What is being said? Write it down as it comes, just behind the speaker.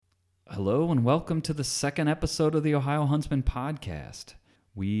Hello and welcome to the second episode of the Ohio Huntsman Podcast.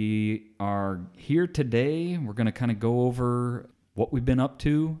 We are here today. We're going to kind of go over what we've been up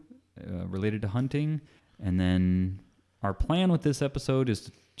to related to hunting. And then our plan with this episode is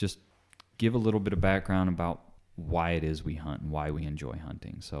to just give a little bit of background about why it is we hunt and why we enjoy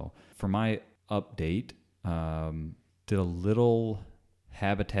hunting. So for my update, did a little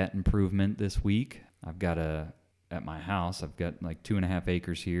habitat improvement this week. At my house, I've got like 2.5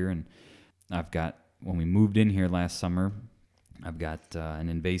 acres here, and when we moved in here last summer, I've got an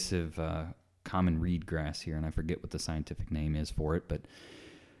invasive common reed grass here, and I forget what the scientific name is for it, but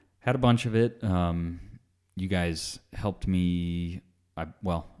had a bunch of it. You guys helped me.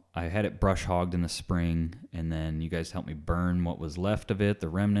 I had it brush hogged in the spring, and then you guys helped me burn what was left of it, the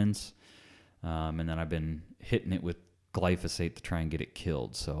remnants, and then I've been hitting it with glyphosate to try and get it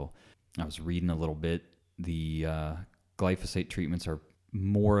killed. So I was reading a little bit. The glyphosate treatments are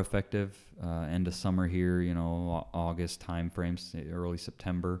more effective end of summer here, August time frames, early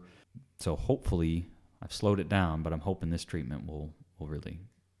September. So hopefully I've slowed it down, but I'm hoping this treatment will really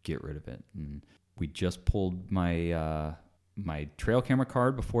get rid of it. And we just pulled my my trail camera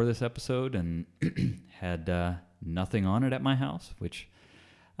card before this episode and had nothing on it at my house, which,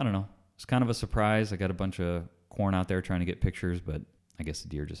 I don't know, it's kind of a surprise. I got a bunch of corn out there trying to get pictures, but I guess the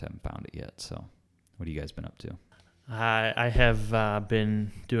deer just haven't found it yet. So what have you guys been up to? I have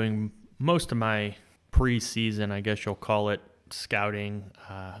been doing most of my pre-season, I guess you'll call it, scouting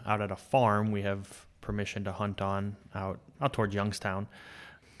out at a farm we have permission to hunt on out towards Youngstown.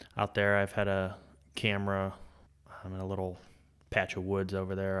 Out there, I've had a camera in a little patch of woods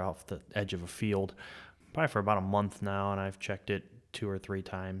over there off the edge of a field, probably for about a month now, and I've checked it 2 or 3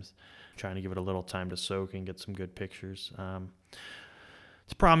 times, trying to give it a little time to soak and get some good pictures.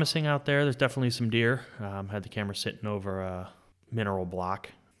 It's promising out there. There's definitely some deer. Had the camera sitting over a mineral block.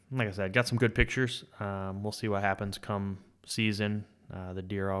 Like I said, got some good pictures. We'll see what happens come season. The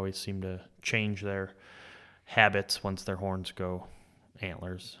deer always seem to change their habits once their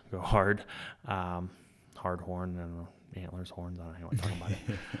antlers go hard. Hard horn, I don't know, antlers, horns, I don't know what I'm talking about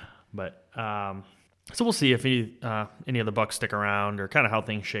it. But, so we'll see if any of the bucks stick around or kind of how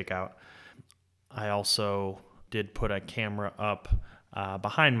things shake out. I also did put a camera up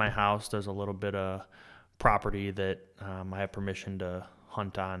behind my house. There's a little bit of property that I have permission to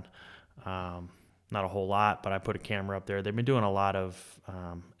hunt on. Not a whole lot, but I put a camera up there. They've been doing a lot of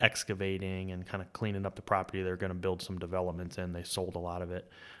excavating and kind of cleaning up the property. They're going to build some developments in. They sold a lot of it.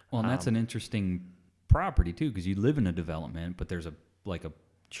 Well, and that's an interesting property too, because you live in a development, but there's a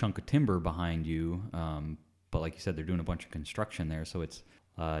chunk of timber behind you. But like you said, they're doing a bunch of construction there, so it's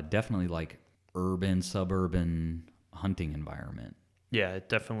definitely like urban, suburban hunting environment. Yeah, it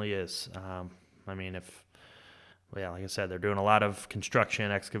definitely is. Like I said, they're doing a lot of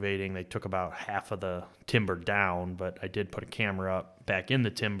construction, excavating. They took about half of the timber down, but I did put a camera up back in the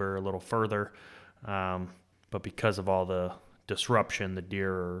timber a little further. But because of all the disruption, the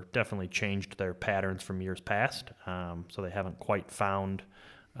deer definitely changed their patterns from years past. So they haven't quite found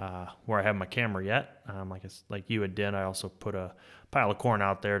where I have my camera yet. Like you had done, I also put a pile of corn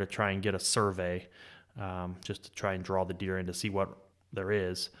out there to try and get a survey, just to try and draw the deer in to see what there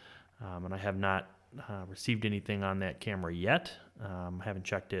is. And I have not received anything on that camera yet. Haven't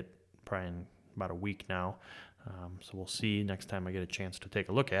checked it probably in about a week now. So we'll see next time I get a chance to take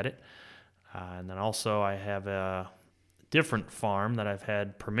a look at it. And then also I have a different farm that I've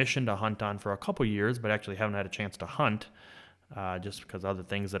had permission to hunt on for a couple years, but actually haven't had a chance to hunt just because other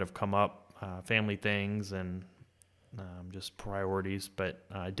things that have come up, family things and just priorities. But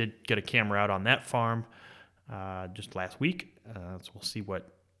I did get a camera out on that farm just last week. So we'll see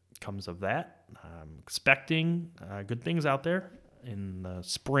what comes of that. I'm expecting good things out there. In the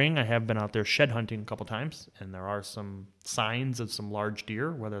spring, I have been out there shed hunting a couple times, and there are some signs of some large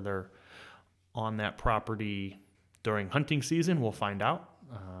deer. Whether they're on that property during hunting season, we'll find out.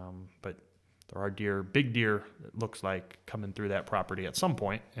 But there are big deer, it looks like, coming through that property at some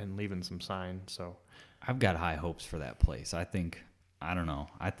point and leaving some signs. So I've got high hopes for that place. I think you're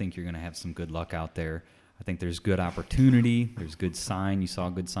going to have some good luck out there. I think there's good opportunity. There's good sign. You saw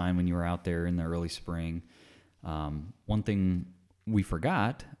a good sign when you were out there in the early spring. One thing we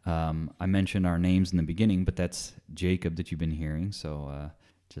forgot, I mentioned our names in the beginning, but that's Jacob that you've been hearing. So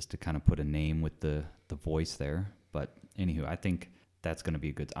just to kind of put a name with the voice there. But anywho, I think that's going to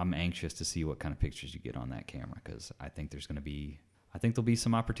be I'm anxious to see what kind of pictures you get on that camera, because I think there'll be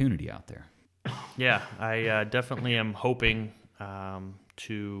some opportunity out there. Yeah, I definitely am hoping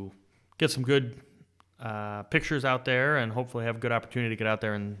to get some good pictures out there and hopefully have a good opportunity to get out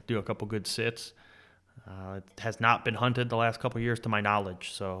there and do a couple good sits. It has not been hunted the last couple of years to my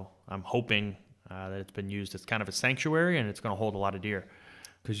knowledge, so I'm hoping that it's been used as kind of a sanctuary and it's going to hold a lot of deer.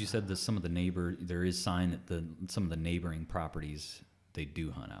 Because you said there is sign that some of the neighboring properties, they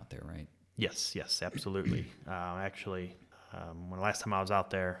do hunt out there, right? Yes, absolutely. Actually, when the last time I was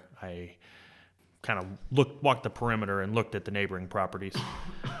out there, I kind of walked the perimeter and looked at the neighboring properties.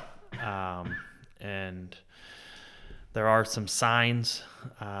 And there are some signs,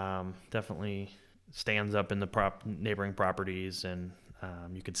 definitely stands up in the neighboring properties, and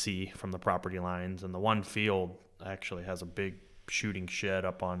you could see from the property lines. And the one field actually has a big shooting shed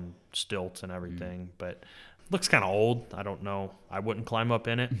up on stilts and everything, but looks kind of old. I don't know. I wouldn't climb up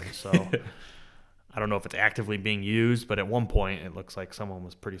in it, so I don't know if it's actively being used, but at one point it looks like someone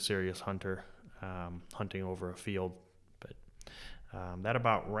was a pretty serious hunter hunting over a field. But that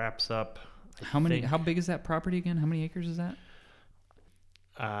about wraps up. How big is that property again? How many acres is that?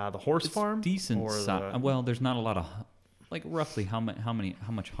 The horse farm? Decent size. Well, there's not a lot of, like, roughly how much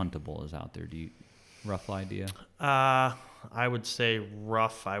huntable is out there? Do you rough idea? I would say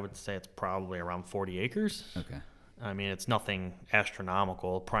it's probably around 40 acres. Okay. I mean, it's nothing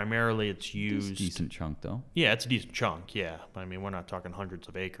astronomical. Primarily, it's used. It's a decent chunk, though. Yeah, it's a decent chunk. Yeah, I mean, we're not talking hundreds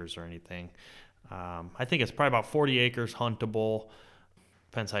of acres or anything. I think it's probably about 40 acres huntable.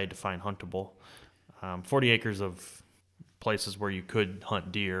 Depends how you define huntable. 40 acres of places where you could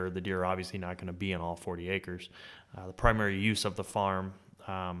hunt deer. The deer are obviously not going to be in all 40 acres. The primary use of the farm,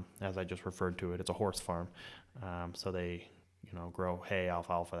 as I just referred to it, it's a horse farm. So they, grow hay,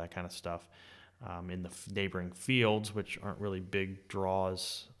 alfalfa, that kind of stuff. In the neighboring fields, which aren't really big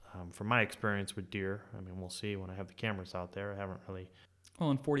draws from my experience with deer. I mean, we'll see when I have the cameras out there. I haven't really. Well,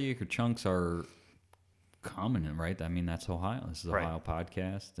 and 40-acre chunks are common, right? I mean, that's Ohio. This is Ohio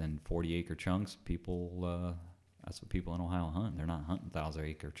podcast, and 40-acre chunks, people, that's what people in Ohio hunt. They're not hunting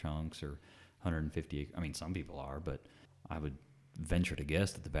 1,000-acre chunks or 150 acre. I mean, some people are, but I would venture to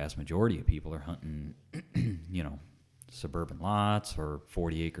guess that the vast majority of people are hunting, suburban lots or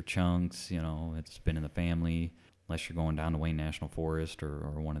 40-acre chunks. It's been in the family, unless you're going down to Wayne National Forest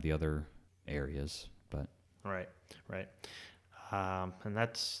or one of the other areas. But Right. And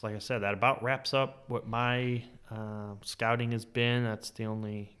that's, like I said, that about wraps up what my scouting has been. That's the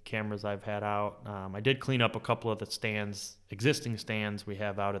only cameras I've had out. I did clean up a couple of the existing stands we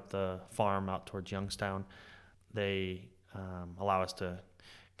have out at the farm out towards Youngstown. They allow us to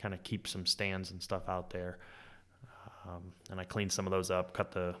kind of keep some stands and stuff out there. And I cleaned some of those up,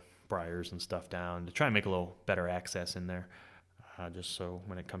 cut the briars and stuff down to try and make a little better access in there. Just so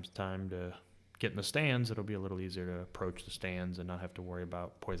when it comes time to get in the stands, it'll be a little easier to approach the stands and not have to worry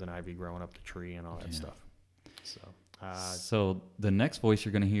about poison ivy growing up the tree and all that stuff. So the next voice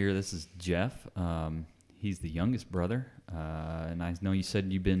you're going to hear, this is Jeff. He's the youngest brother. And I know you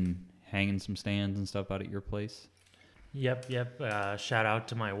said you've been hanging some stands and stuff out at your place. Yep. Shout out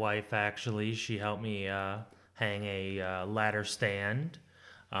to my wife, actually. She helped me hang a ladder stand.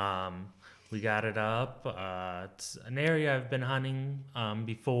 We got it up. It's an area I've been hunting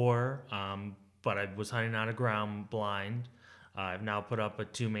before, but I was hunting out of ground blind. I've now put up a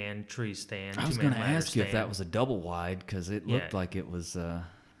two-man tree stand. I was going to ask you if that was a double wide, because it looked like it was,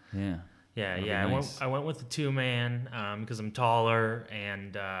 yeah. Yeah. Nice. I went with the two-man because I'm taller,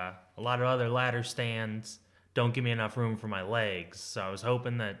 and a lot of other ladder stands don't give me enough room for my legs. So I was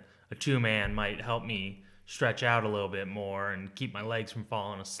hoping that a two-man might help me stretch out a little bit more and keep my legs from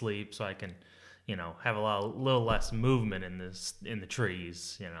falling asleep, so I can, have a little less movement in the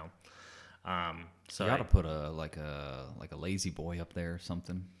trees. So you got to put a lazy boy up there or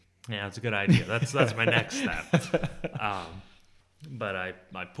something. Yeah, that's a good idea. That's my next step. But I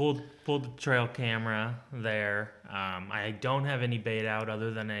pulled the trail camera there. I don't have any bait out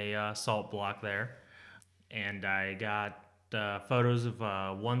other than a salt block there, and I got photos of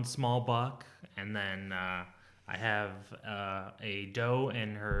one small buck, and then I have a doe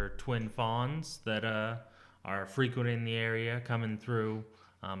and her twin fawns that are frequenting the area, coming through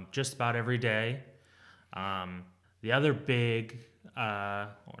just about every day. The other big,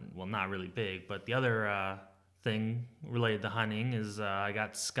 well, not really big, but the other thing related to hunting is I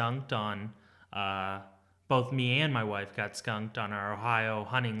got skunked on, both me and my wife got skunked on our Ohio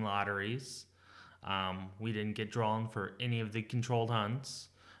hunting lotteries. We didn't get drawn for any of the controlled hunts.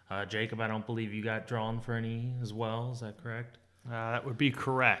 Jacob, I don't believe you got drawn for any as well. Is that correct? That would be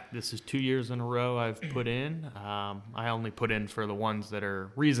correct. This is 2 years in a row I've put in. I only put in for the ones that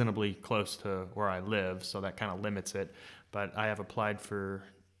are reasonably close to where I live, so that kind of limits it. But I have applied for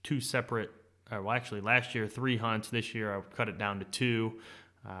two separate, actually last year 3 hunts. This year I cut it down to 2.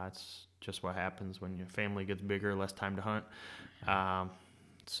 It's just what happens when your family gets bigger, less time to hunt.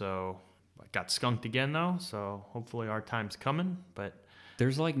 So got skunked again though, so hopefully our time's coming. But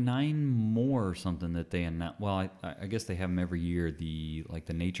There's like 9 more or something that they announce. Well, I guess they have them every year. The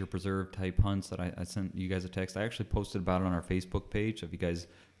nature preserve type hunts that I sent you guys a text. I actually posted about it on our Facebook page. So if you guys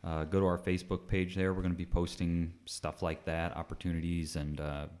go to our Facebook page there, we're going to be posting stuff like that, opportunities and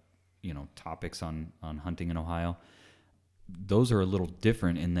topics on hunting in Ohio. Those are a little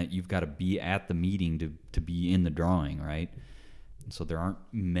different in that you've got to be at the meeting to be in the drawing, right? So there aren't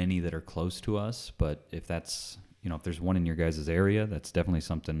many that are close to us, but if that's if there's one in your guys' area, that's definitely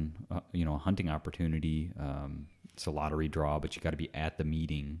something, a hunting opportunity. It's a lottery draw, but you got to be at the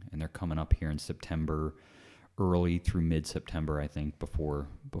meeting, and they're coming up here in September, early through mid-September, I think, before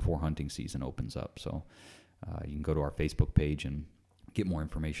hunting season opens up. So you can go to our Facebook page and get more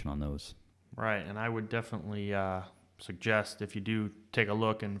information on those. Right, and I would definitely suggest if you do take a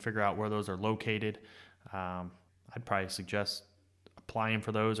look and figure out where those are located, I'd probably suggest applying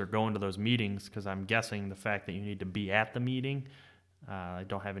for those or going to those meetings, because I'm guessing the fact that you need to be at the meeting, I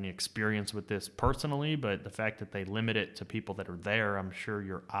don't have any experience with this personally, but the fact that they limit it to people that are there, I'm sure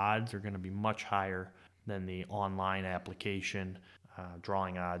your odds are going to be much higher than the online application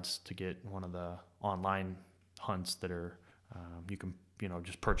drawing odds to get one of the online hunts that are you can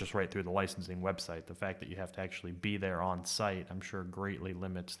just purchase right through the licensing website. The fact that you have to actually be there on site, I'm sure greatly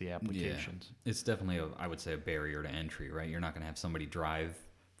limits the applications. Yeah. It's definitely, I would say, a barrier to entry, right? You're not going to have somebody drive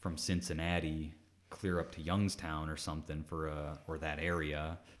from Cincinnati clear up to Youngstown or something or that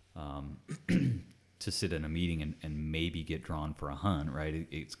area to sit in a meeting and maybe get drawn for a hunt, right?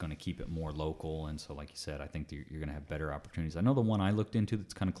 It's going to keep it more local. And so, like you said, I think that you're going to have better opportunities. I know the one I looked into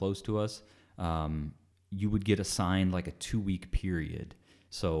that's kind of close to us, you would get assigned like a 2-week period.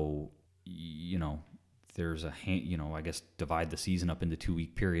 So, there's I guess divide the season up into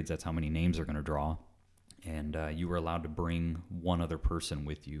 2-week periods. That's how many names are going to draw. And you were allowed to bring one other person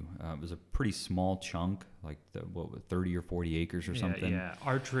with you. It was a pretty small chunk, like 30 or 40 acres or something. Yeah,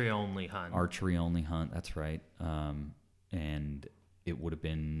 archery only hunt. Archery only hunt, that's right. And it would have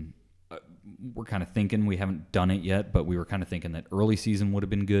been, we're kind of thinking, we haven't done it yet, but we were kind of thinking that early season would have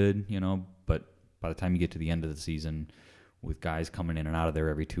been good, but by the time you get to the end of the season, with guys coming in and out of there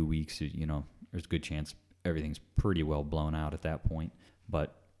every 2 weeks, there's a good chance everything's pretty well blown out at that point.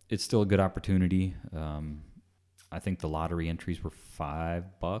 But it's still a good opportunity. I think the lottery entries were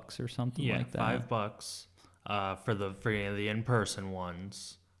 $5 or something like that. $5 for the in-person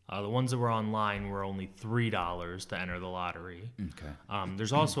ones. The ones that were online were only $3 to enter the lottery. Okay.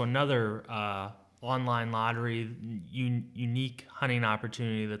 There's also another online lottery, unique hunting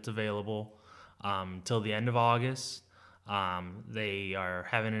opportunity that's available till the end of August. They are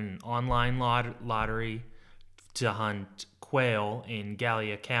having an online lottery to hunt quail in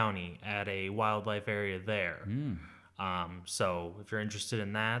Gallia County at a wildlife area there. So if you're interested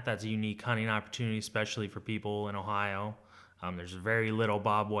in that, that's a unique hunting opportunity, especially for people in Ohio. There's very little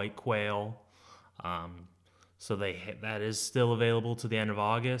bobwhite quail. So that is still available to the end of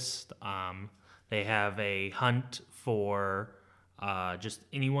August. They have a hunt for just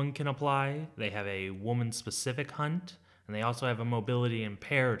anyone can apply. They have a woman-specific hunt. And they also have a mobility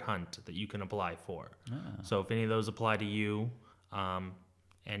impaired hunt that you can apply for. So if any of those apply to you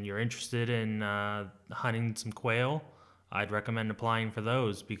and you're interested in hunting some quail, I'd recommend applying for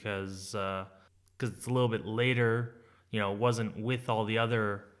those because it's a little bit later. It wasn't with all the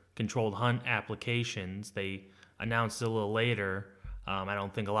other controlled hunt applications. They announced it a little later. I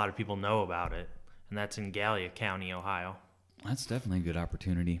don't think a lot of people know about it. And that's in Gallia County, Ohio. That's definitely a good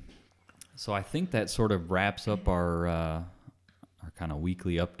opportunity. So I think that sort of wraps up our kind of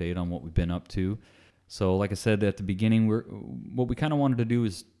weekly update on what we've been up to. So like I said at the beginning, what we kind of wanted to do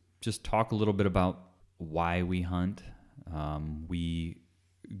is just talk a little bit about why we hunt. We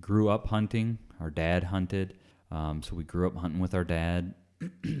grew up hunting. Our dad hunted. So we grew up hunting with our dad.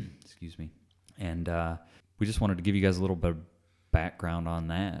 Excuse me. And we just wanted to give you guys a little bit of background on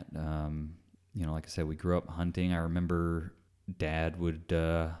that. Like I said, we grew up hunting. I remember Dad would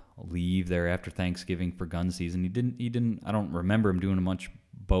leave there after Thanksgiving for gun season. He didn't. I don't remember him doing much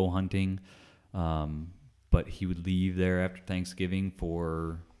bow hunting, but he would leave there after Thanksgiving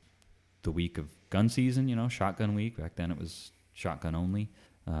for the week of gun season. Shotgun week. Back then it was shotgun only.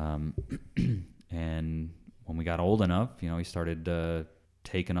 And when we got old enough, he started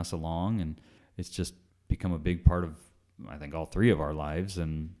taking us along, and it's just become a big part of, I think, all three of our lives.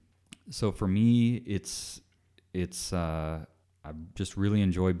 And so for me, it's I just really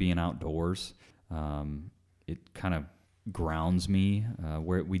enjoy being outdoors. It kind of grounds me.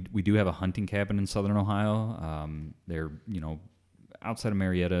 Where we do have a hunting cabin in southern Ohio. They're outside of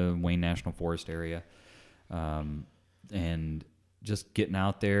Marietta, Wayne National Forest area, and just getting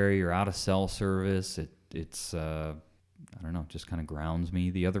out there. You're out of cell service. It's I don't know, just kind of grounds me.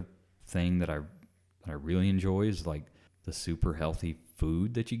 The other thing that I really enjoy is like the super healthy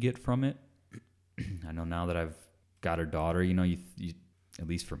food that you get from it. I know now that I've got a daughter, you at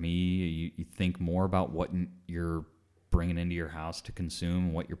least for me, you think more about what you're bringing into your house to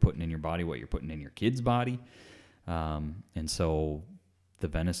consume, what you're putting in your body, what you're putting in your kid's body. And so the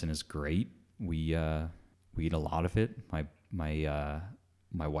venison is great. We eat a lot of it.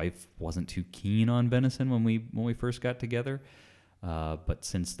 My wife wasn't too keen on venison when we first got together. But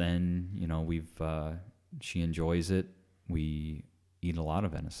since then, she enjoys it. We eat a lot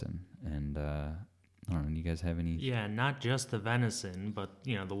of venison, and I don't know. Do you guys have any? Yeah, not just the venison, but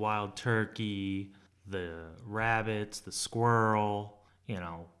the wild turkey, the rabbits, the squirrel,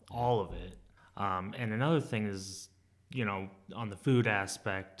 all of it. And another thing is, on the food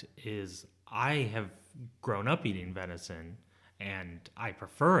aspect, is I have grown up eating venison, and I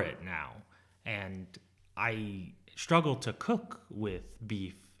prefer it now. And I struggle to cook with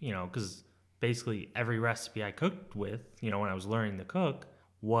beef, because basically every recipe I cooked with, when I was learning to cook,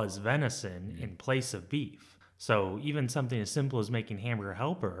 was venison in place of beef. So even something as simple as making hamburger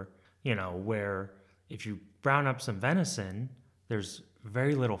helper, where if you brown up some venison, there's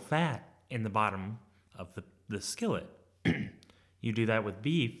very little fat in the bottom of the skillet. You do that with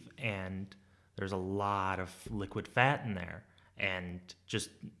beef, and there's a lot of liquid fat in there. And just,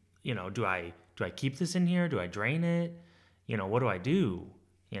 do I keep this in here? Do I drain it? What do I do?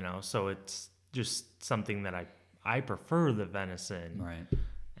 So it's just something that I prefer the venison. Right.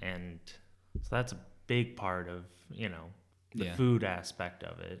 And so that's a big part of, the Yeah. food aspect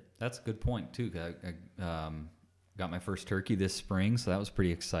of it. That's a good point too. I got my first turkey this spring, so that was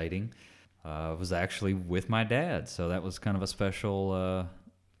pretty exciting. I was actually with my dad, so that was kind of a special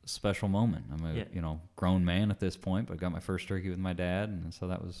moment. I'm a grown man at this point, but I got my first turkey with my dad, and so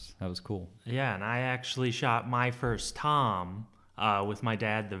that was cool. Yeah, and I actually shot my first tom with my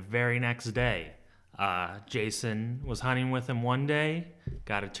dad the very next day. Jason was hunting with him one day,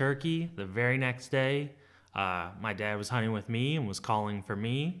 got a turkey. The very next day, my dad was hunting with me and was calling for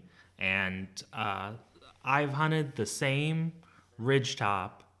me. And I've hunted the same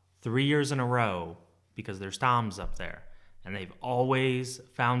ridgetop 3 years in a row because there's toms up there. And they've always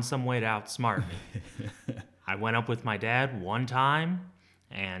found some way to outsmart me. I went up with my dad one time,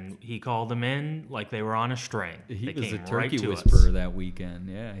 and he called them in like they were on a string. He They was a came turkey right to whisperer us. that weekend.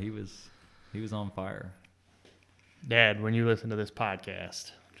 Yeah, he was on fire. Dad, when you listen to this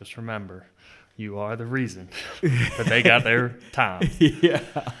podcast, just remember, you are the reason that they got their time. Yeah.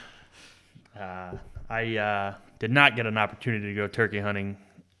 I did not get an opportunity to go turkey hunting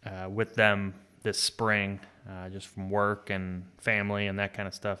with them this spring, just from work and family and that kind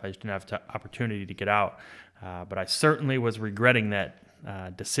of stuff. I just didn't have the opportunity to get out. But I certainly was regretting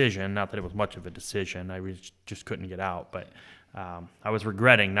that decision. Not that it was much of a decision. I just couldn't get out. But I was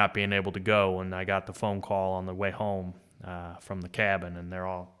regretting not being able to go when I got the phone call on the way home from the cabin, and they're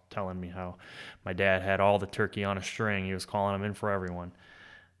all telling me how my dad had all the turkey on a string. He was calling them in for everyone.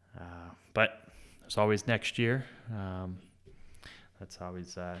 But there's always next year. That's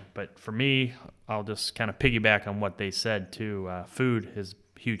always, but for me, I'll just kind of piggyback on what they said too. Food is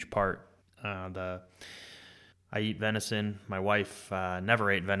a huge part. I eat venison. My wife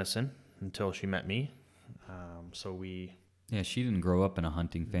never ate venison until she met me. Yeah, she didn't grow up in a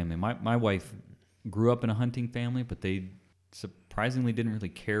hunting family. My wife grew up in a hunting family, but they surprisingly didn't really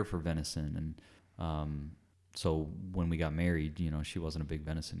care for venison. And so when we got married, she wasn't a big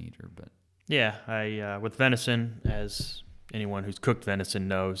venison eater. But yeah, I with venison, as anyone who's cooked venison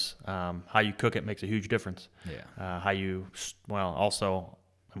knows, how you cook it makes a huge difference. yeah, Also,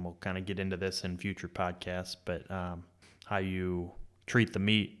 and we'll kind of get into this in future podcasts, but how you treat the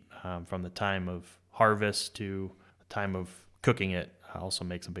meat from the time of harvest to the time of cooking it also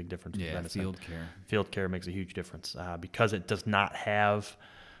makes a big difference. With venison. Field care. Field care makes a huge difference because it does not have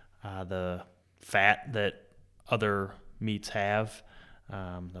the fat that other meats have.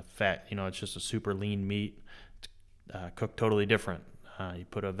 The fat, it's just a super lean meat. Cooked totally different. You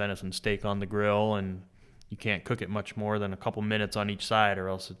put a venison steak on the grill, and you can't cook it much more than a couple minutes on each side, or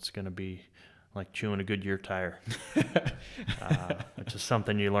else it's going to be like chewing a Goodyear tire. Which is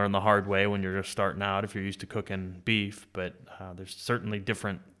something you learn the hard way when you're just starting out if you're used to cooking beef. But there's certainly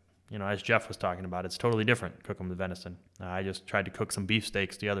different, as Jeff was talking about, it's totally different cooking with venison. I just tried to cook some beef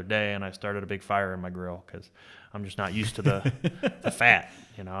steaks the other day, and I started a big fire in my grill because I'm just not used to the fat.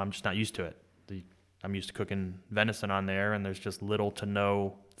 I'm just not used to it. I'm used to cooking venison on there, and there's just little to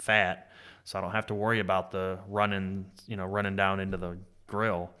no fat, so I don't have to worry about the running down into the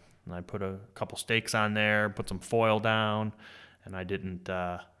grill. And I put a couple steaks on there, put some foil down, and I didn't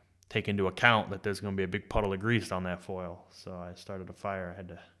take into account that there's going to be a big puddle of grease on that foil. So I started a fire. I had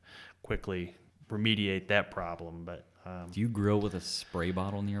to quickly remediate that problem. But Do you grill with a spray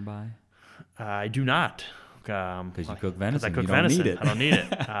bottle nearby? I do not. Because you cook Because I venison, cook you don't venison. need it. I don't need it.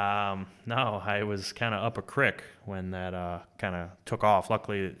 No, I was kind of up a creek when that kind of took off.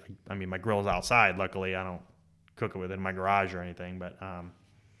 Luckily, I mean, my grill's outside. Luckily, I don't cook it within my garage or anything. But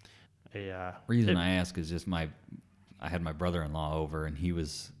Reason I ask is just I had my brother-in-law over, and he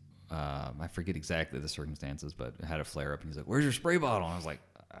was, I forget exactly the circumstances, but had a flare-up, and he's like, "Where's your spray bottle?" And I was like,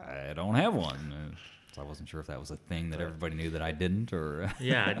 "I don't have one." So I wasn't sure if that was a thing that everybody knew that I didn't, or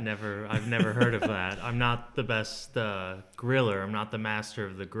Yeah, I've never heard of that. I'm not the best griller. I'm not the master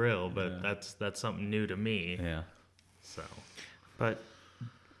of the grill, but that's something new to me. yeah. So, But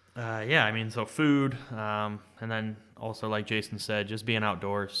yeah, I mean, so food, and then also like Jason said, just being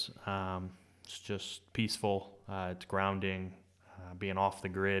outdoors. It's just peaceful. It's grounding. Being off the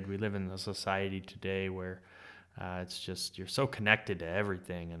grid. We live in a society today where it's just you're so connected to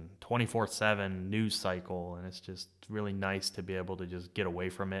everything and 24/7 news cycle, and it's just really nice to be able to just get away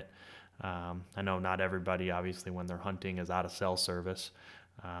from it. I know not everybody, obviously, when they're hunting, is out of cell service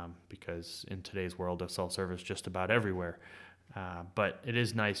because in today's world, there's cell service just about everywhere. But it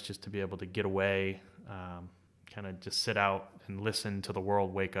is nice just to be able to get away, kind of just sit out and listen to the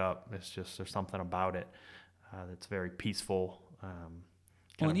world wake up. There's something about it that's very peaceful.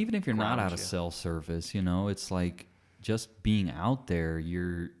 Well, and even if you're not out of grounds you. cell service, it's like just being out there,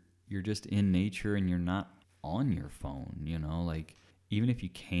 you're just in nature and you're not on your phone, like even if you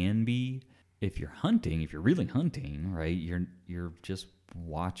can be, if you're really hunting, right, you're just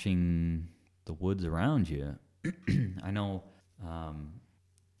watching the woods around you. I know,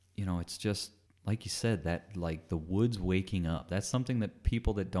 it's just like you said, that like the woods waking up, that's something that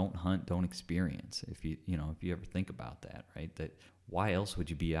people that don't hunt don't experience. If you ever think about that, right, that why else would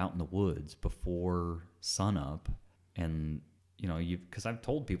you be out in the woods before sunup? And because I've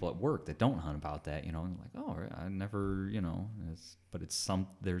told people at work that don't hunt about that, like, oh, I never,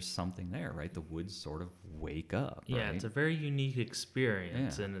 there's something there, right? The woods sort of wake up. yeah, right? it's a very unique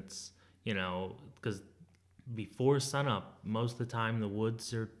experience, Yeah. and it's because before sunup, most of the time the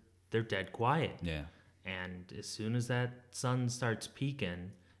woods they're dead quiet. Yeah. And as soon as that sun starts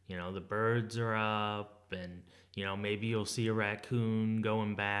peeking, the birds are up, and maybe you'll see a raccoon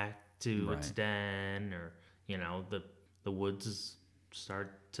going back to its Right. den, or the woods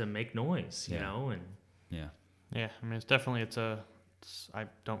start to make noise, and Yeah. Yeah, I mean, I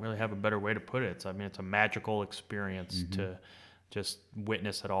don't really have a better way to put it. It's a magical experience to just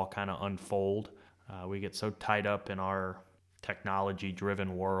witness it all kind of unfold. We get so tied up in our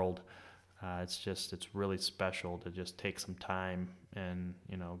technology-driven world. It's really special to just take some time and,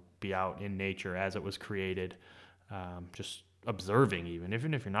 be out in nature as it was created, just observing even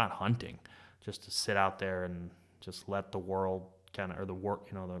if you're not hunting, just to sit out there and just let the world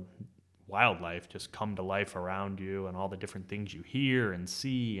the wildlife just come to life around you, and all the different things you hear and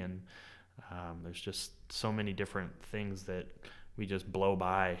see. And there's just so many different things that we just blow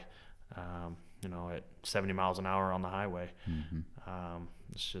by, at 70 miles an hour on the highway.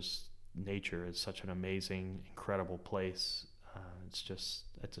 It's just, nature is such an amazing, incredible place.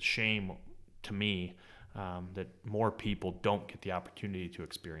 It's a shame to me that more people don't get the opportunity to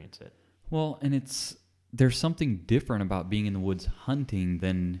experience it. Well, and there's something different about being in the woods hunting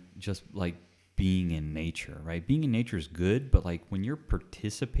than just like being in nature, right? Being in nature is good, but like when you're a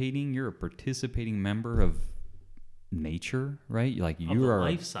participating member of nature, right? Like of you the are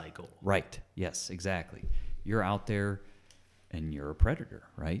life cycle. right. Yes, exactly. You're out there and you're a predator,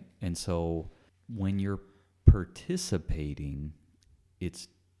 right? And so when you're participating, it's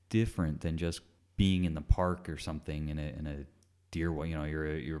different than just being in the park or something in a deer.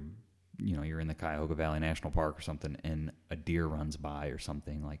 You're in the Cuyahoga Valley National Park or something, and a deer runs by or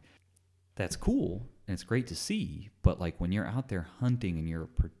something. Like, that's cool and it's great to see, but like when you're out there hunting and you're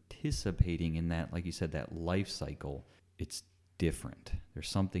participating in that, like you said, that life cycle, it's different. There's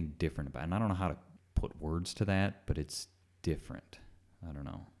something different about it. And I don't know how to put words to that, but it's different. I don't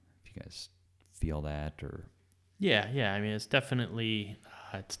know if you guys feel that or... Yeah. I mean, it's definitely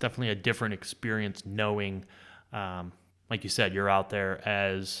a different experience knowing, like you said, you're out there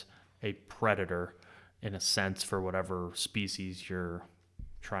as a predator in a sense for whatever species you're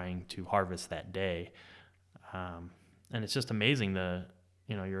trying to harvest that day. And it's just amazing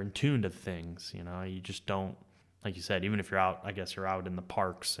you're in tune to things, you just don't, like you said, even if you're out in the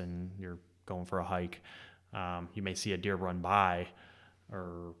parks and you're going for a hike, you may see a deer run by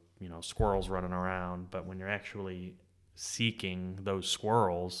or, squirrels running around, but when you're actually seeking those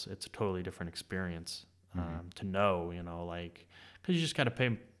squirrels, it's a totally different experience. to know, like, because you just got to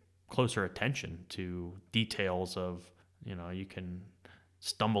pay closer attention to details of, you can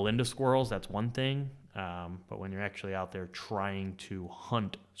stumble into squirrels, that's one thing. But when you're actually out there trying to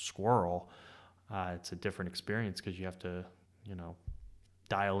hunt squirrel, it's a different experience because you have to,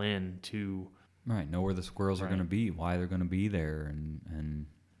 dial in to Right, know where the squirrels are going to be, why they're going to be there, and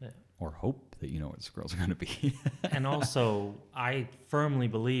or hope that you know where the squirrels are going to be. And also, I firmly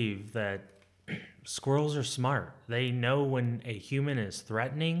believe that squirrels are smart. They know when a human is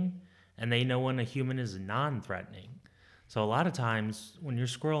threatening, and they know when a human is non-threatening. So a lot of times when you're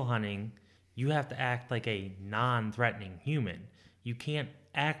squirrel hunting, you have to act like a non-threatening human. You can't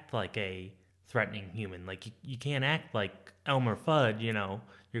act like a threatening human. Like you can't act like Elmer Fudd,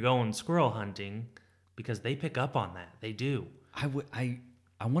 you're going squirrel hunting, because they pick up on that. They do.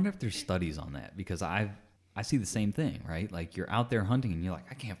 I wonder if there's studies on that, because I see the same thing, right? Like you're out there hunting and you're like,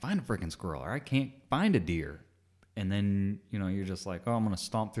 I can't find a freaking squirrel, or I can't find a deer. And then, you're just like, oh, I'm going to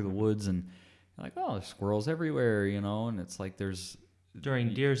stomp through the woods, and you're like, oh, there's squirrels everywhere, and it's like there's...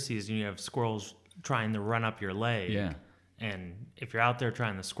 During deer season, you have squirrels trying to run up your leg. Yeah. And if you're out there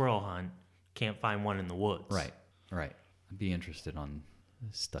trying to squirrel hunt, can't find one in the woods. Right. I'd be interested on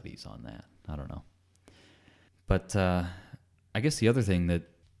studies on that. I don't know. But I guess the other thing that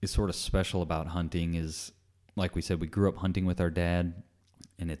is sort of special about hunting is, like we said, we grew up hunting with our dad,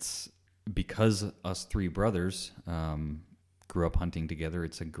 and it's because us three brothers grew up hunting together,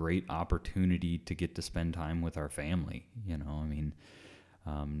 it's a great opportunity to get to spend time with our family.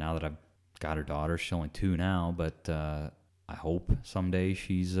 Now that I've got a daughter, she's only 2 now, but I hope someday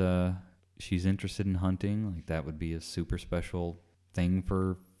she's interested in hunting. Like that would be a super special thing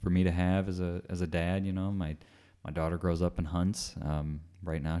for me to have as a dad. My daughter grows up and hunts.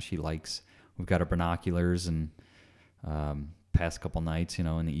 Right now we've got our binoculars, and past couple nights,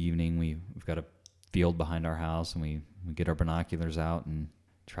 in the evening, we've got a field behind our house, and we get our binoculars out and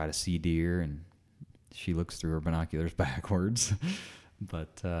try to see deer, and she looks through her binoculars backwards.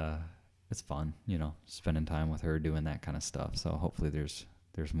 But it's fun, spending time with her doing that kind of stuff. So hopefully there's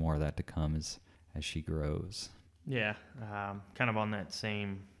more of that to come as she grows. Yeah, kind of on that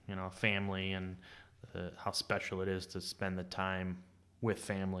same, family and how special it is to spend the time with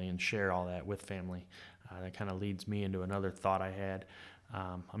family and share all that with family. That kind of leads me into another thought I had.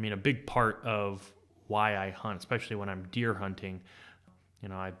 A big part of why I hunt, especially when I'm deer hunting,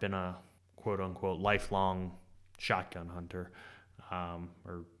 I've been a quote-unquote lifelong shotgun hunter,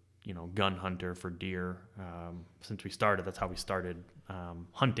 or gun hunter for deer. Since we started, that's how we started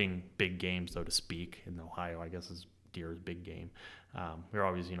hunting big game, so to speak. In Ohio, I guess deer is big game. We were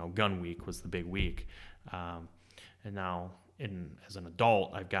always, gun week was the big week. And now as an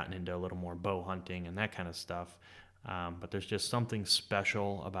adult, I've gotten into a little more bow hunting and that kind of stuff. But there's just something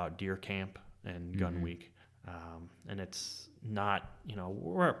special about deer camp and gun week. And it's not,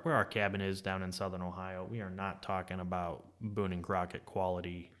 where our cabin is down in southern Ohio, we are not talking about Boone and Crockett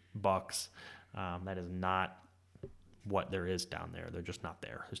quality bucks. That is not what there is down there. They're just not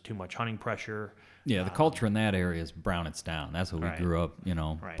there. There's too much hunting pressure. Yeah, the culture in that area is brown it's down. That's what we grew up,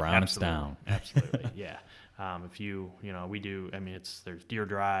 Right. brown it's down. Absolutely, yeah. If you, we do, there's deer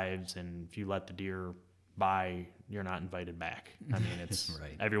drives, and if you let the deer by, you're not invited back. It's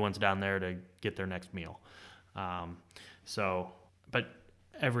right. Everyone's down there to get their next meal. But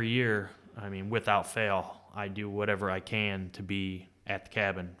every year, without fail, I do whatever I can to be at the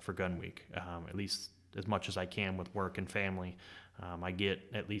cabin for gun week, at least as much as I can with work and family. I get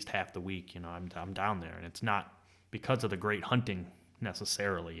at least half the week, I'm down there, and it's not because of the great hunting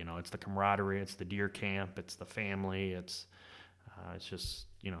necessarily, it's the camaraderie, it's the deer camp, it's the family, it's just,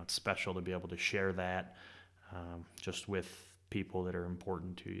 it's special to be able to share that just with people that are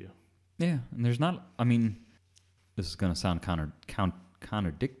important to you. Yeah, and there's not, this is going to sound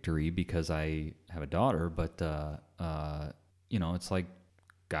contradictory because I have a daughter, but, it's like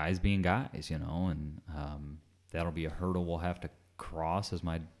guys being guys, and that'll be a hurdle we'll have to cross as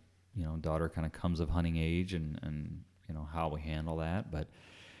my, daughter kind of comes of hunting age, and how we handle that. But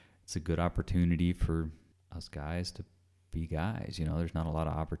it's a good opportunity for us guys to be guys. There's not a lot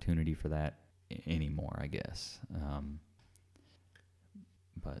of opportunity for that anymore, I guess.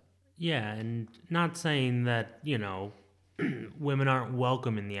 But yeah, and not saying that, women aren't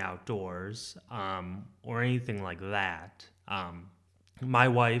welcome in the outdoors, or anything like that. My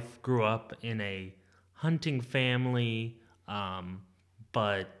wife grew up in a hunting family,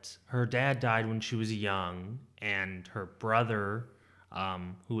 but her dad died when she was young, and her brother,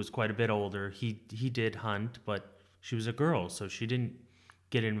 who was quite a bit older, he did hunt, but she was a girl, so she didn't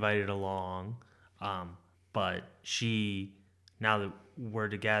get invited along. But she, now that we're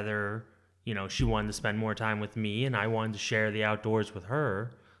together, she wanted to spend more time with me, and I wanted to share the outdoors with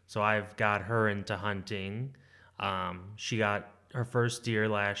her. So I've got her into hunting. She got her first deer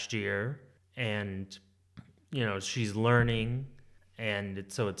last year, and she's learning. And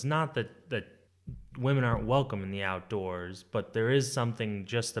so it's not that women aren't welcome in the outdoors, but there is something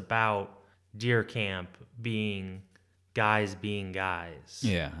just about deer camp being guys being guys.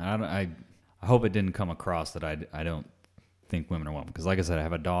 Yeah, I hope it didn't come across that I don't think women are welcome, because like I said, I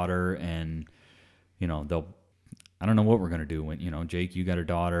have a daughter, and I don't know what we're gonna do when Jake, you got a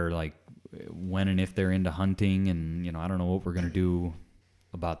daughter, like when and if they're into hunting, and I don't know what we're gonna do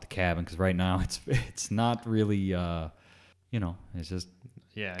about the cabin, because right now it's not really it's just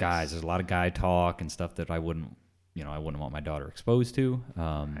guys. There's a lot of guy talk and stuff that I wouldn't want my daughter exposed to.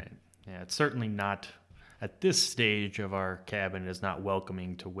 Right. Yeah, it's certainly not at this stage of our cabin is not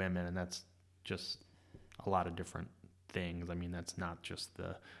welcoming to women, and that's just a lot of different things. I mean, that's not just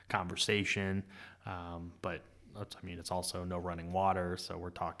the conversation, but it's also no running water. So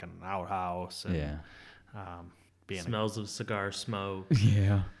we're talking an outhouse and smells of cigar smoke.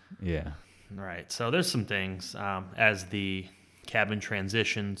 Yeah. Right. So there's some things as the cabin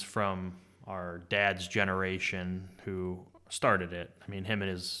transitions from our dad's generation who started it. I mean, him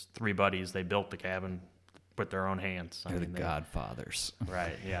and his 3 buddies, they built the cabin with their own hands. They're the godfathers.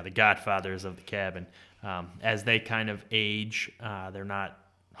 Right. Yeah, the godfathers of the cabin. As they kind of age, they're not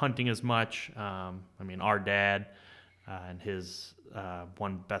hunting as much. Our dad and his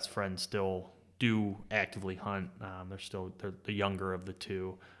one best friend still do actively hunt. They're the younger of the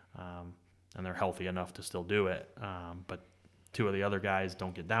 2, and they're healthy enough to still do it. But 2 of the other guys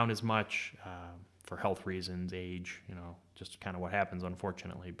don't get down as much for health reasons, age, just kind of what happens,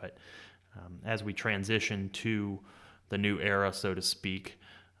 unfortunately. But as we transition to the new era, so to speak,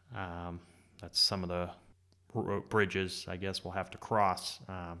 that's some of the bridges, I guess, we'll have to cross,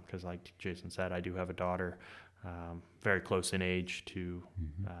 because like Jason said, I do have a daughter very close in age to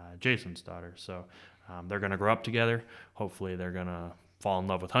Jason's daughter. So they're going to grow up together. Hopefully they're going to fall in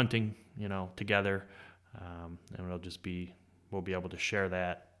love with hunting, together. And we'll be able to share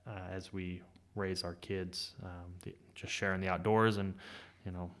that as we raise our kids, just sharing the outdoors, and,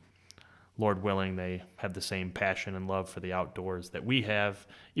 Lord willing, they have the same passion and love for the outdoors that we have,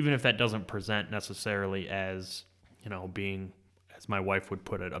 even if that doesn't present necessarily as, being, as my wife would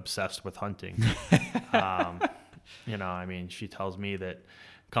put it, obsessed with hunting. She tells me that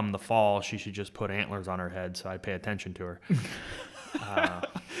come the fall, she should just put antlers on her head so I pay attention to her.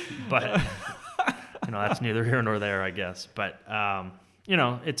 But, that's neither here nor there, I guess. But,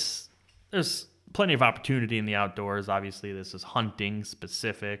 there's plenty of opportunity in the outdoors. Obviously, this is hunting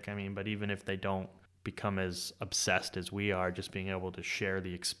specific. But even if they don't become as obsessed as we are, just being able to share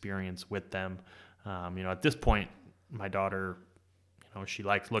the experience with them. At this point, my daughter, she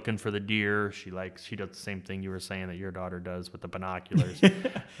likes looking for the deer. She does the same thing you were saying that your daughter does with the binoculars.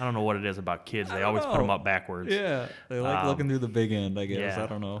 I don't know what it is about kids. They always put them up backwards. Yeah, they like looking through the big end, I guess. Yeah, I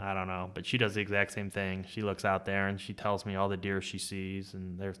don't know. But she does the exact same thing. She looks out there and she tells me all the deer she sees,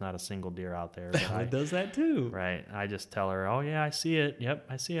 and there's not a single deer out there. Bella does that too. Right. I just tell her, oh, yeah, I see it. Yep,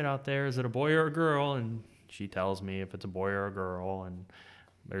 I see it out there. Is it a boy or a girl? And she tells me if it's a boy or a girl, and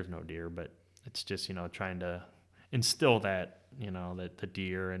there's no deer. But it's just, trying to instill that, that the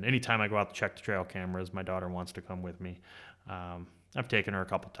deer. And anytime I go out to check the trail cameras, my daughter wants to come with me. I've taken her a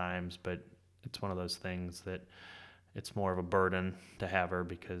couple times, but it's one of those things that it's more of a burden to have her,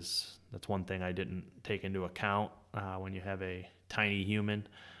 because that's one thing I didn't take into account when you have a tiny human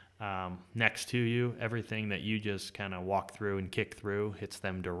next to you. Everything that you just kind of walk through and kick through hits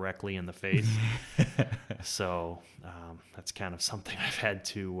them directly in the face. So that's kind of something I've had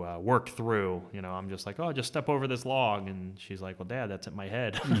to work through. I'm just like, oh, just step over this log. And she's like, well, Dad, that's at my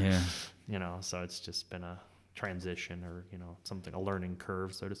head. Yeah. So it's just been a transition, or, a learning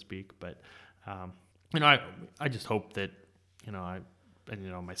curve, so to speak. But, I just hope that,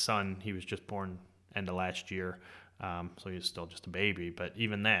 my son, he was just born end of last year. So he's still just a baby, but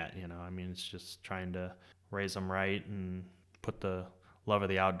even that, it's just trying to raise them right and put the love of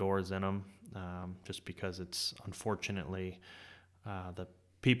the outdoors in them. Just because it's unfortunately the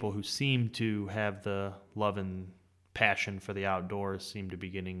people who seem to have the love and passion for the outdoors seem to be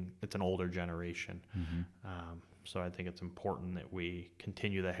it's an older generation. So I think it's important that we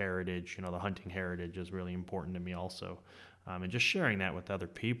continue the heritage. The hunting heritage is really important to me also. And just sharing that with other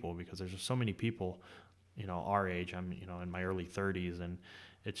people, because there's just so many people, our age. I'm, in my early 30s, and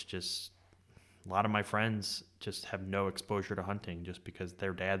it's just a lot of my friends just have no exposure to hunting just because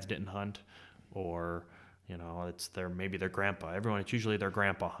their dads didn't hunt, or, it's maybe their grandpa. It's usually their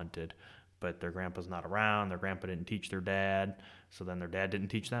grandpa hunted, but their grandpa's not around. Their grandpa didn't teach their dad, so then their dad didn't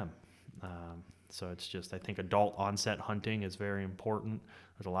teach them. So it's just, I think adult onset hunting is very important.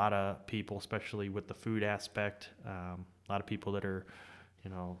 There's a lot of people, especially with the food aspect, a lot of people that are,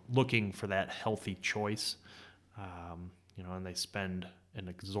 looking for that healthy choice, and they spend an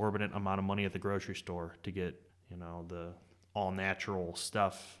exorbitant amount of money at the grocery store to get, the all natural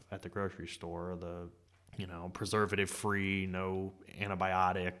stuff at the grocery store, the, preservative free, no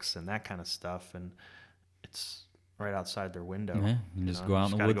antibiotics and that kind of stuff. And it's right outside their window. Yeah, you just go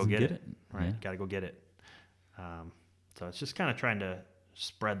out in the woods and get it. Right, Yeah. got to go get it. So it's just kind of trying to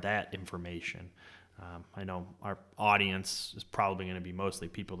spread that information. I know our audience is probably going to be mostly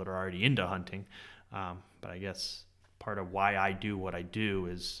people that are already into hunting, but I guess part of why I do what I do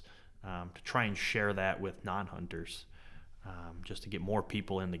is to try and share that with non-hunters, just to get more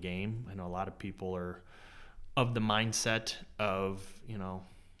people in the game. I know a lot of people are of the mindset of,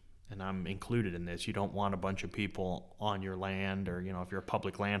 and I'm included in this, you don't want a bunch of people on your land, or, if you're a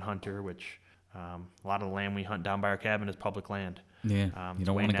public land hunter, which a lot of the land we hunt down by our cabin is public land. Yeah, you it's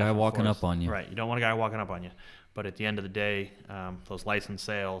don't want a Wayne guy National walking Forest. up on you. Right, you don't want a guy walking up on you. But at the end of the day, those license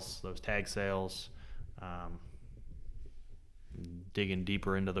sales, those tag sales, digging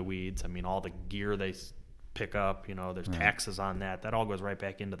deeper into the weeds, I mean, all the gear they pick up, there's taxes on that. That all goes right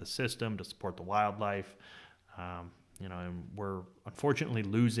back into the system to support the wildlife. And we're unfortunately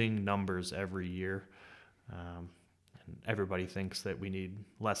losing numbers every year. And everybody thinks that we need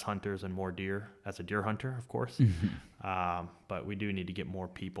less hunters and more deer. As a deer hunter, of course. But we do need to get more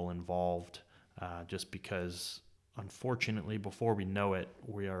people involved, just because, unfortunately, before we know it,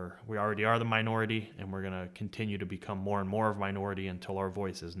 we already are the minority, and we're going to continue to become more and more of a minority until our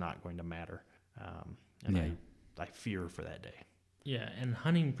voice is not going to matter. I fear for that day. Yeah, and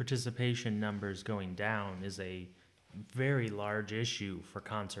hunting participation numbers going down is a very large issue for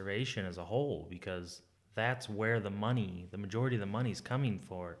conservation as a whole, because that's where the majority of the money is coming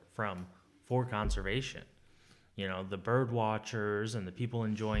from for conservation. The bird watchers and the people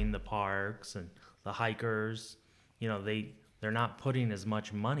enjoying the parks and the hikers, they're not putting as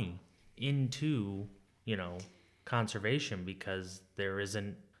much money into, conservation, because there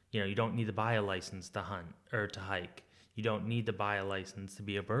isn't, you don't need to buy a license to hunt or to hike. You don't need to buy a license to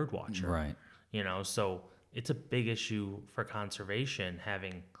be a bird watcher. Right. So it's a big issue for conservation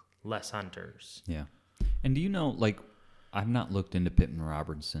having less hunters. Yeah. And do you know, I've not looked into Pittman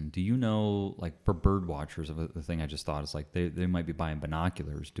Robertson. Do you know, for bird watchers, the thing I just thought is, they might be buying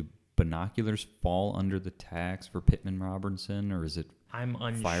binoculars. Do binoculars fall under the tax for Pittman Robertson, or is it I'm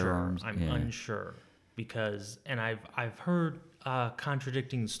unsure. firearms? I'm unsure, because, and I've heard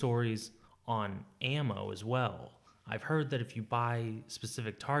contradicting stories on ammo as well. I've heard that if you buy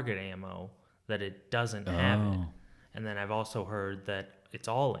specific target ammo, that it doesn't have it. And then I've also heard that it's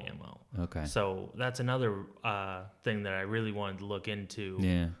all ammo. Okay. So that's another thing that I really wanted to look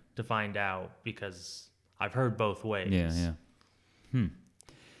into to find out, because I've heard both ways. Yeah.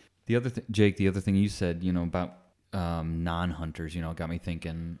 The other Jake, the other thing you said, about non-hunters, got me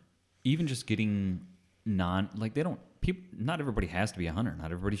thinking, even just getting not everybody has to be a hunter.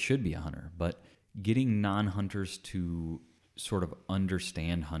 Not everybody should be a hunter, but getting non-hunters to sort of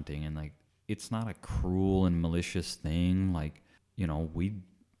understand hunting, and it's not a cruel and malicious thing. I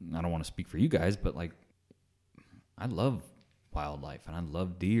don't want to speak for you guys, but I love wildlife and I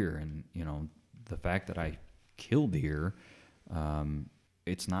love deer, and the fact that I kill deer,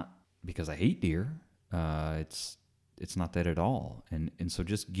 it's not because I hate deer. It's not that at all. And so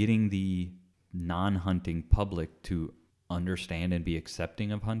just getting the non-hunting public to understand and be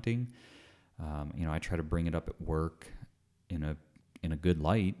accepting of hunting. I try to bring it up at work in a good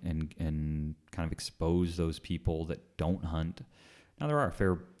light, and kind of expose those people that don't hunt. Now, there are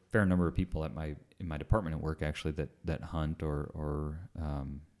a fair number of people in my department at work, actually, that hunt or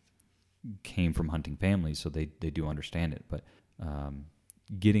came from hunting families, so they do understand it. But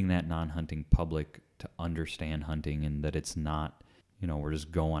getting that non-hunting public to understand hunting, and that it's not, we're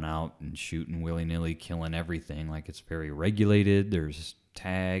just going out and shooting willy-nilly, killing everything. It's very regulated. There's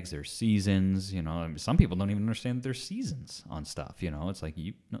tags, there's seasons. Some people don't even understand that there's seasons on stuff. It's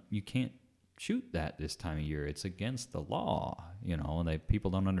you can't shoot that this time of year. It's against the law.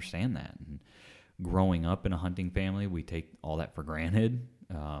 People don't understand that. And growing up in a hunting family, we take all that for granted.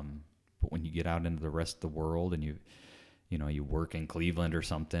 But when you get out into the rest of the world, and you work in Cleveland or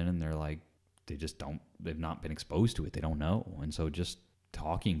something, and they're they've not been exposed to it. They don't know. And so just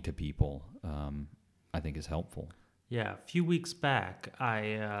talking to people, I think is helpful. Yeah, a few weeks back,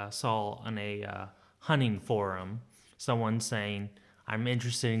 I saw on a hunting forum someone saying, I'm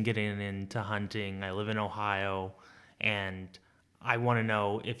interested in getting into hunting. I live in Ohio, and I want to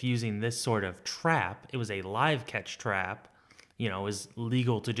know if using this sort of trap, it was a live catch trap, is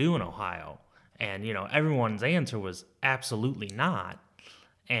legal to do in Ohio. And, everyone's answer was absolutely not.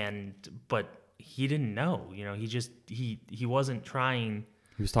 But he didn't know, he wasn't trying.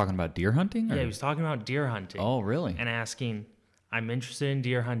 He was talking about deer hunting? Or? Yeah, he was talking about deer hunting. Oh, really? And asking, I'm interested in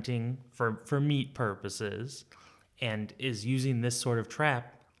deer hunting for meat purposes, and is using this sort of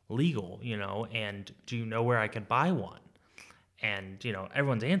trap legal, and do you know where I could buy one? And,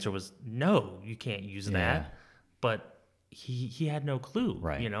 everyone's answer was, no, you can't use that. But he had no clue.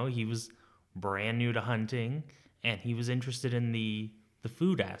 Right. He was brand new to hunting, and he was interested in the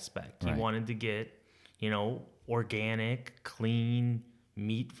food aspect. Right. He wanted to get, organic, clean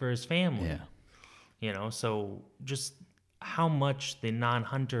meat for his family. Yeah. So just how much the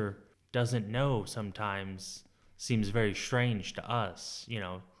non-hunter doesn't know sometimes seems very strange to us.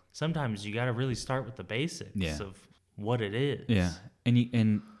 Sometimes you got to really start with the basics of what it is. Yeah.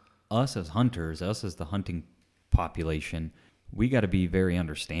 And us as hunters, us as the hunting population, we got to be very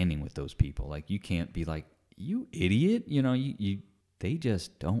understanding with those people. Like, you can't be like, you idiot. They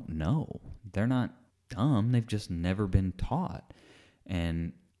just don't know. They're not dumb. They've just never been taught.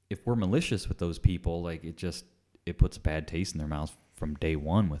 And if we're malicious with those people, like, it puts a bad taste in their mouths from day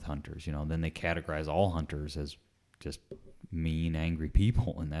one with hunters. Then they categorize all hunters as just mean, angry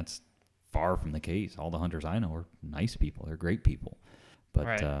people, and that's far from the case. All the hunters I know are nice people. They're great people. But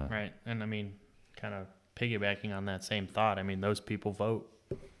right. And I mean, kind of piggybacking on that same thought, I mean, those people vote.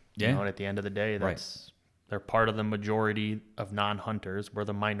 Yeah. And at the end of the day, they're part of the majority of non-hunters. We're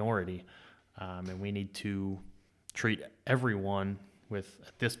the minority, and we need to treat everyone at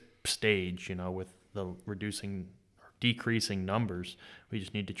this stage, with the reducing or decreasing numbers. We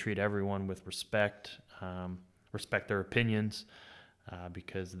just need to treat everyone with respect, respect their opinions,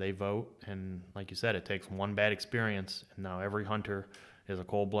 because they vote. And like you said, it takes one bad experience, and now every hunter is a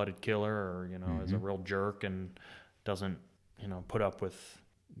cold-blooded killer, or is a real jerk and doesn't put up with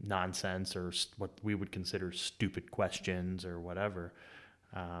nonsense or what we would consider stupid questions or whatever.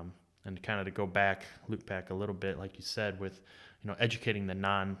 And kind of to loop back a little bit, like you said, with educating the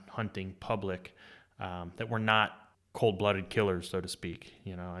non-hunting public, that we're not cold-blooded killers, so to speak.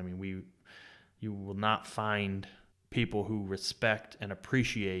 I mean, you will not find people who respect and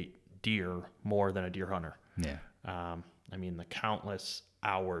appreciate deer more than a deer hunter. Yeah. I mean, the countless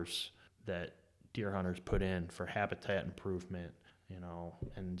hours that deer hunters put in for habitat improvement,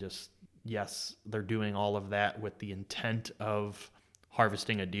 and just, yes, they're doing all of that with the intent of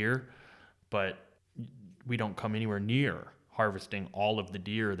harvesting a deer, but we don't come anywhere near harvesting all of the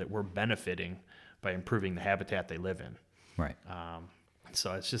deer that we're benefiting by improving the habitat they live in. Right.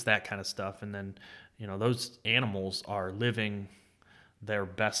 So it's just that kind of stuff. And then, those animals are living their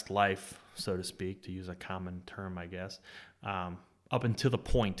best life, so to speak, to use a common term, I guess, up until the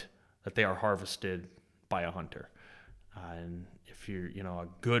point that they are harvested by a hunter. And if you're, a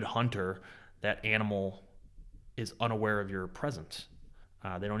good hunter, that animal is unaware of your presence.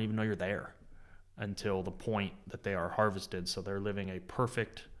 They don't even know you're there until the point that they are harvested. So they're living a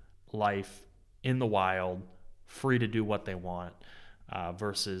perfect life in the wild, free to do what they want,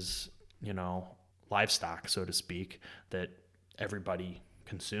 versus, livestock, so to speak, that everybody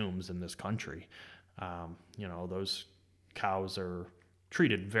consumes in this country. Those cows are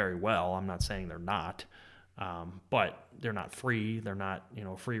treated very well. I'm not saying they're not, but they're not free. They're not,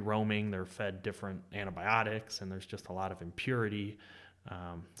 free roaming. They're fed different antibiotics, and there's just a lot of impurity.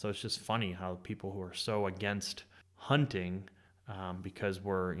 So it's just funny how people who are so against hunting, because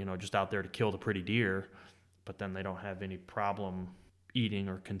we're, just out there to kill the pretty deer, but then they don't have any problem eating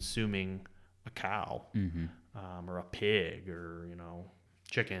or consuming a cow, or a pig, or,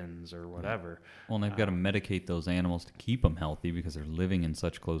 chickens or whatever. Well, and they've got to medicate those animals to keep them healthy because they're living in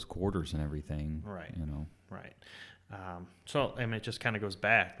such close quarters and everything. Right. Right. So, I mean, it just kind of goes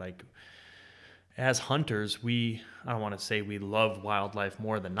back, like, as hunters, I don't want to say we love wildlife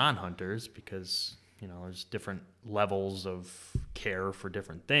more than non-hunters, because, there's different levels of care for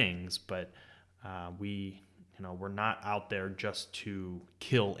different things, but we're not out there just to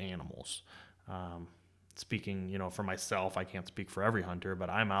kill animals. Speaking, for myself, I can't speak for every hunter, but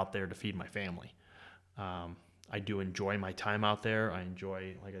I'm out there to feed my family. I do enjoy my time out there. I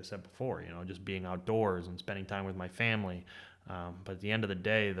enjoy, like I said before, just being outdoors and spending time with my family. But at the end of the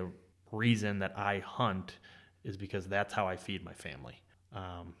day, the reason that I hunt is because that's how I feed my family.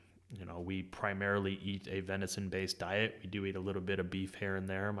 We primarily eat a venison-based diet. We do eat a little bit of beef here and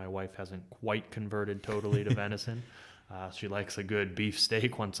there. My wife hasn't quite converted totally to venison. She likes a good beef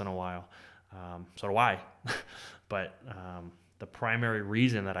steak once in a while. So do I. But the primary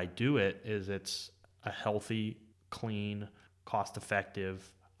reason that I do it is it's a healthy, clean,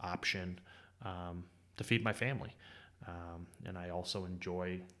 cost-effective option to feed my family. And I also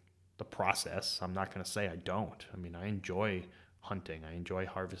enjoy the process. I'm not going to say I don't. I mean, I enjoy hunting. I enjoy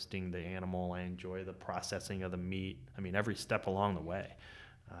harvesting the animal. I enjoy the processing of the meat. I mean, every step along the way,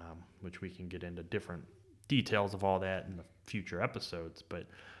 which we can get into different details of all that in the future episodes. But,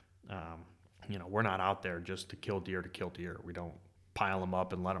 we're not out there just to kill deer. We don't pile them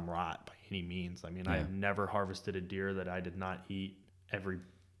up and let them rot by any means. I mean, Yeah. I've never harvested a deer that I did not eat every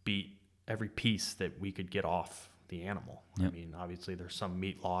piece that we could get off the animal. Yep. I mean, obviously there's some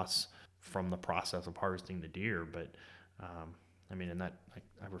meat loss from the process of harvesting the deer, but and that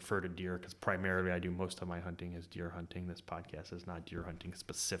I refer to deer because primarily I do most of my hunting is deer hunting. This podcast is not deer hunting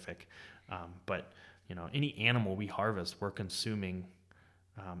specific, but any animal we harvest, we're consuming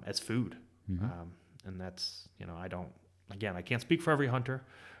as food, and that's I can't speak for every hunter.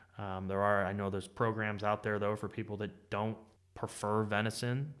 I know there's programs out there though for people that don't prefer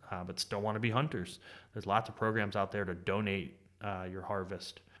venison but still want to be hunters. There's lots of programs out there to donate your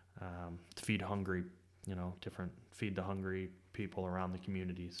harvest to feed the hungry people around the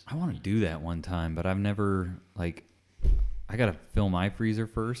communities. I want to do that one time, but I've never I got to fill my freezer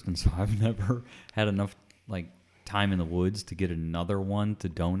first, and so I've never had enough time in the woods to get another one to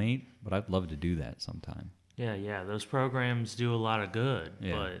donate, but I'd love to do that sometime. Yeah, those programs do a lot of good,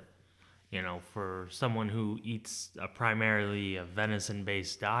 Yeah. but for someone who eats primarily a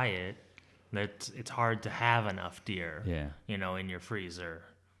venison-based diet, it's hard to have enough deer, Yeah. in your freezer.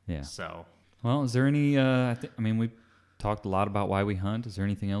 Yeah. So, Well, is there any, we talked a lot about why we hunt. Is there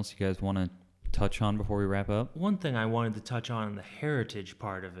anything else you guys want to touch on before we wrap up? one thing I wanted to touch on in the heritage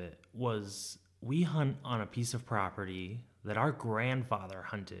part of it was we hunt on a piece of property that our grandfather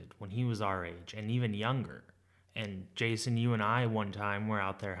hunted when he was our age and even younger. And Jason, you and I one time were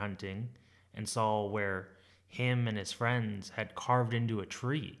out there hunting and saw where him and his friends had carved into a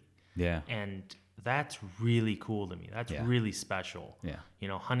tree. Yeah. And that's really cool to me. That's Yeah. really special. Yeah.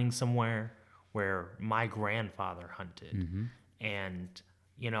 Hunting somewhere where my grandfather hunted. Mm-hmm. And,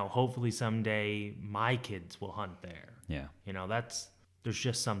 hopefully someday my kids will hunt there. Yeah. There's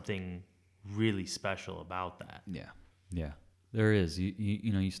just something really special about that. Yeah. Yeah. There is.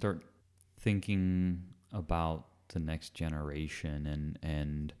 You start thinking about the next generation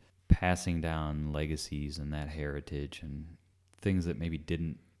and passing down legacies and that heritage and things that maybe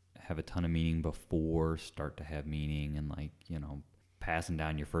didn't have a ton of meaning before start to have meaning, and passing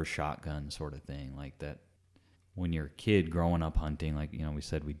down your first shotgun sort of thing like that. When you're a kid growing up hunting, we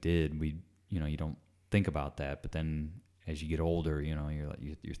said you don't think about that, but then as you get older, you're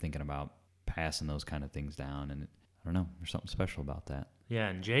thinking about passing those kind of things down, and I don't know, there's something special about that. Yeah,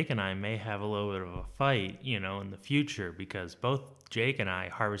 and Jake and I may have a little bit of a fight, in the future, because both Jake and I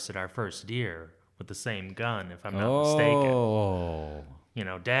harvested our first deer with the same gun, if I'm not mistaken. Oh.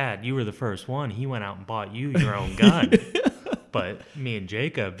 Dad, you were the first one. He went out and bought you your own gun. But me and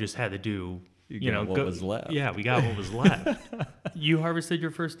Jacob just had to do, what was left. Yeah, we got what was left. You harvested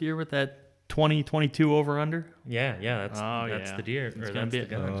your first dear with that 2022 over under? Yeah, that's the deer. It's or gonna that's be the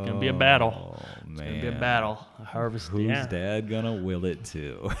gun. it's gonna be a battle. Oh, It's man. gonna be a battle. A harvest. Who's yeah. dad gonna will it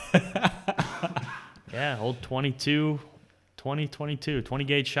to? Yeah, old 2022 20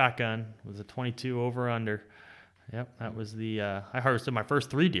 gauge shotgun was a 22 over under. Yep, that was the I harvested my first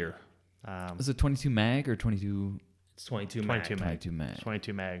 3 deer. Was it 22 mag or 22? It's 22 22 mag. mag. 22 mag.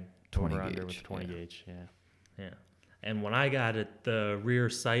 22 mag 20 over under gauge, with 20 yeah. gauge. Yeah. Yeah. And when I got it, the rear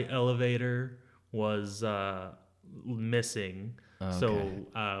sight elevator was missing. Okay. So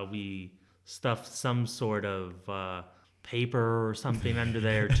we stuffed some sort of paper or something under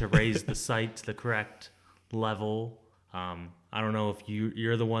there to raise the sight to the correct level. I don't know if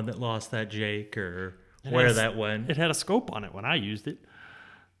you're the one that lost that, Jake, or where that went. It had a scope on it when I used it.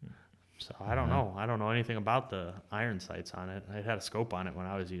 So I don't know. I don't know anything about the iron sights on it. It had a scope on it when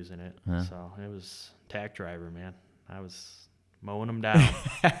I was using it. Huh. So it was tack driver, man. I was mowing them down.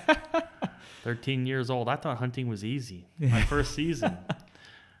 13 years old. I thought hunting was easy. My first season.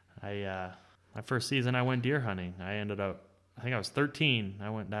 My first season I went deer hunting. I think I was 13. I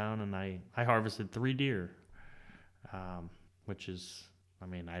went down and I harvested 3 deer. Which is,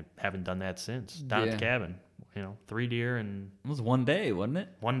 I haven't done that since. Down at the cabin. 3 deer and It was one day, wasn't it?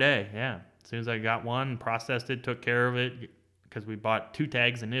 one day, yeah. As soon as I got one, processed it, took care of it, because we bought 2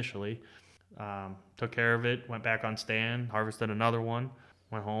 tags initially. Took care of it, went back on stand, harvested another one,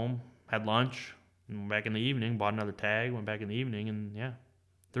 went home, had lunch, and went back in the evening, bought another tag, went back in the evening, and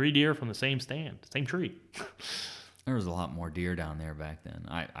 3 deer from the same stand, same tree. There was a lot more deer down there back then,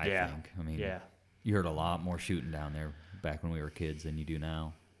 I Yeah. think. Yeah. You heard a lot more shooting down there back when we were kids than you do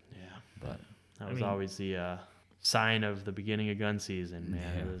now. Yeah. But That was always the sign of the beginning of gun season, man.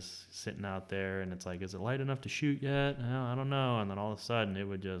 Yeah. It was sitting out there, and it's like, is it light enough to shoot yet? No, I don't know. And then all of a sudden, it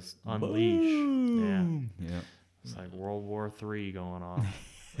would just unleash. Yeah. Yep. It's like World War III going off.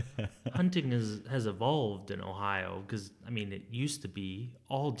 Hunting has evolved in Ohio because, I mean, it used to be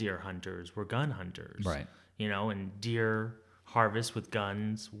all deer hunters were gun hunters. Right. You know, and deer harvest with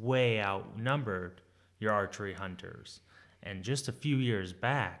guns way outnumbered your archery hunters. And just a few years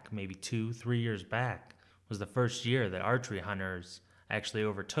back, maybe 2-3 years back, was the first year that archery hunters actually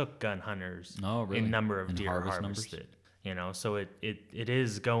overtook gun hunters Oh, really? in number of In deer harvest numbers? harvested. You know, so it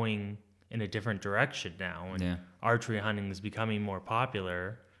is going in a different direction now, and Yeah. archery hunting is becoming more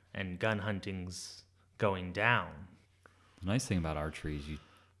popular, and gun hunting's going down. The nice thing about archery is you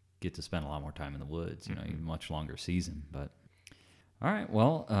get to spend a lot more time in the woods, you know, a much longer season. But all right,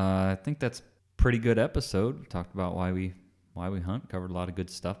 well, I think that's a pretty good episode. We talked about why we hunt, covered a lot of good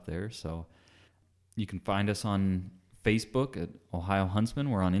stuff there. So you can find us on Facebook at Ohio Huntsman.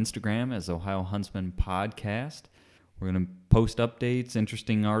 We're on Instagram as Ohio Huntsman Podcast. We're going to post updates,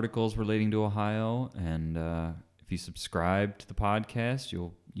 interesting articles relating to Ohio, and if you subscribe to the podcast,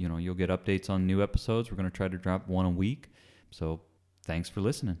 you'll get updates on new episodes. We're going to try to drop one a week. So thanks for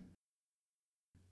listening.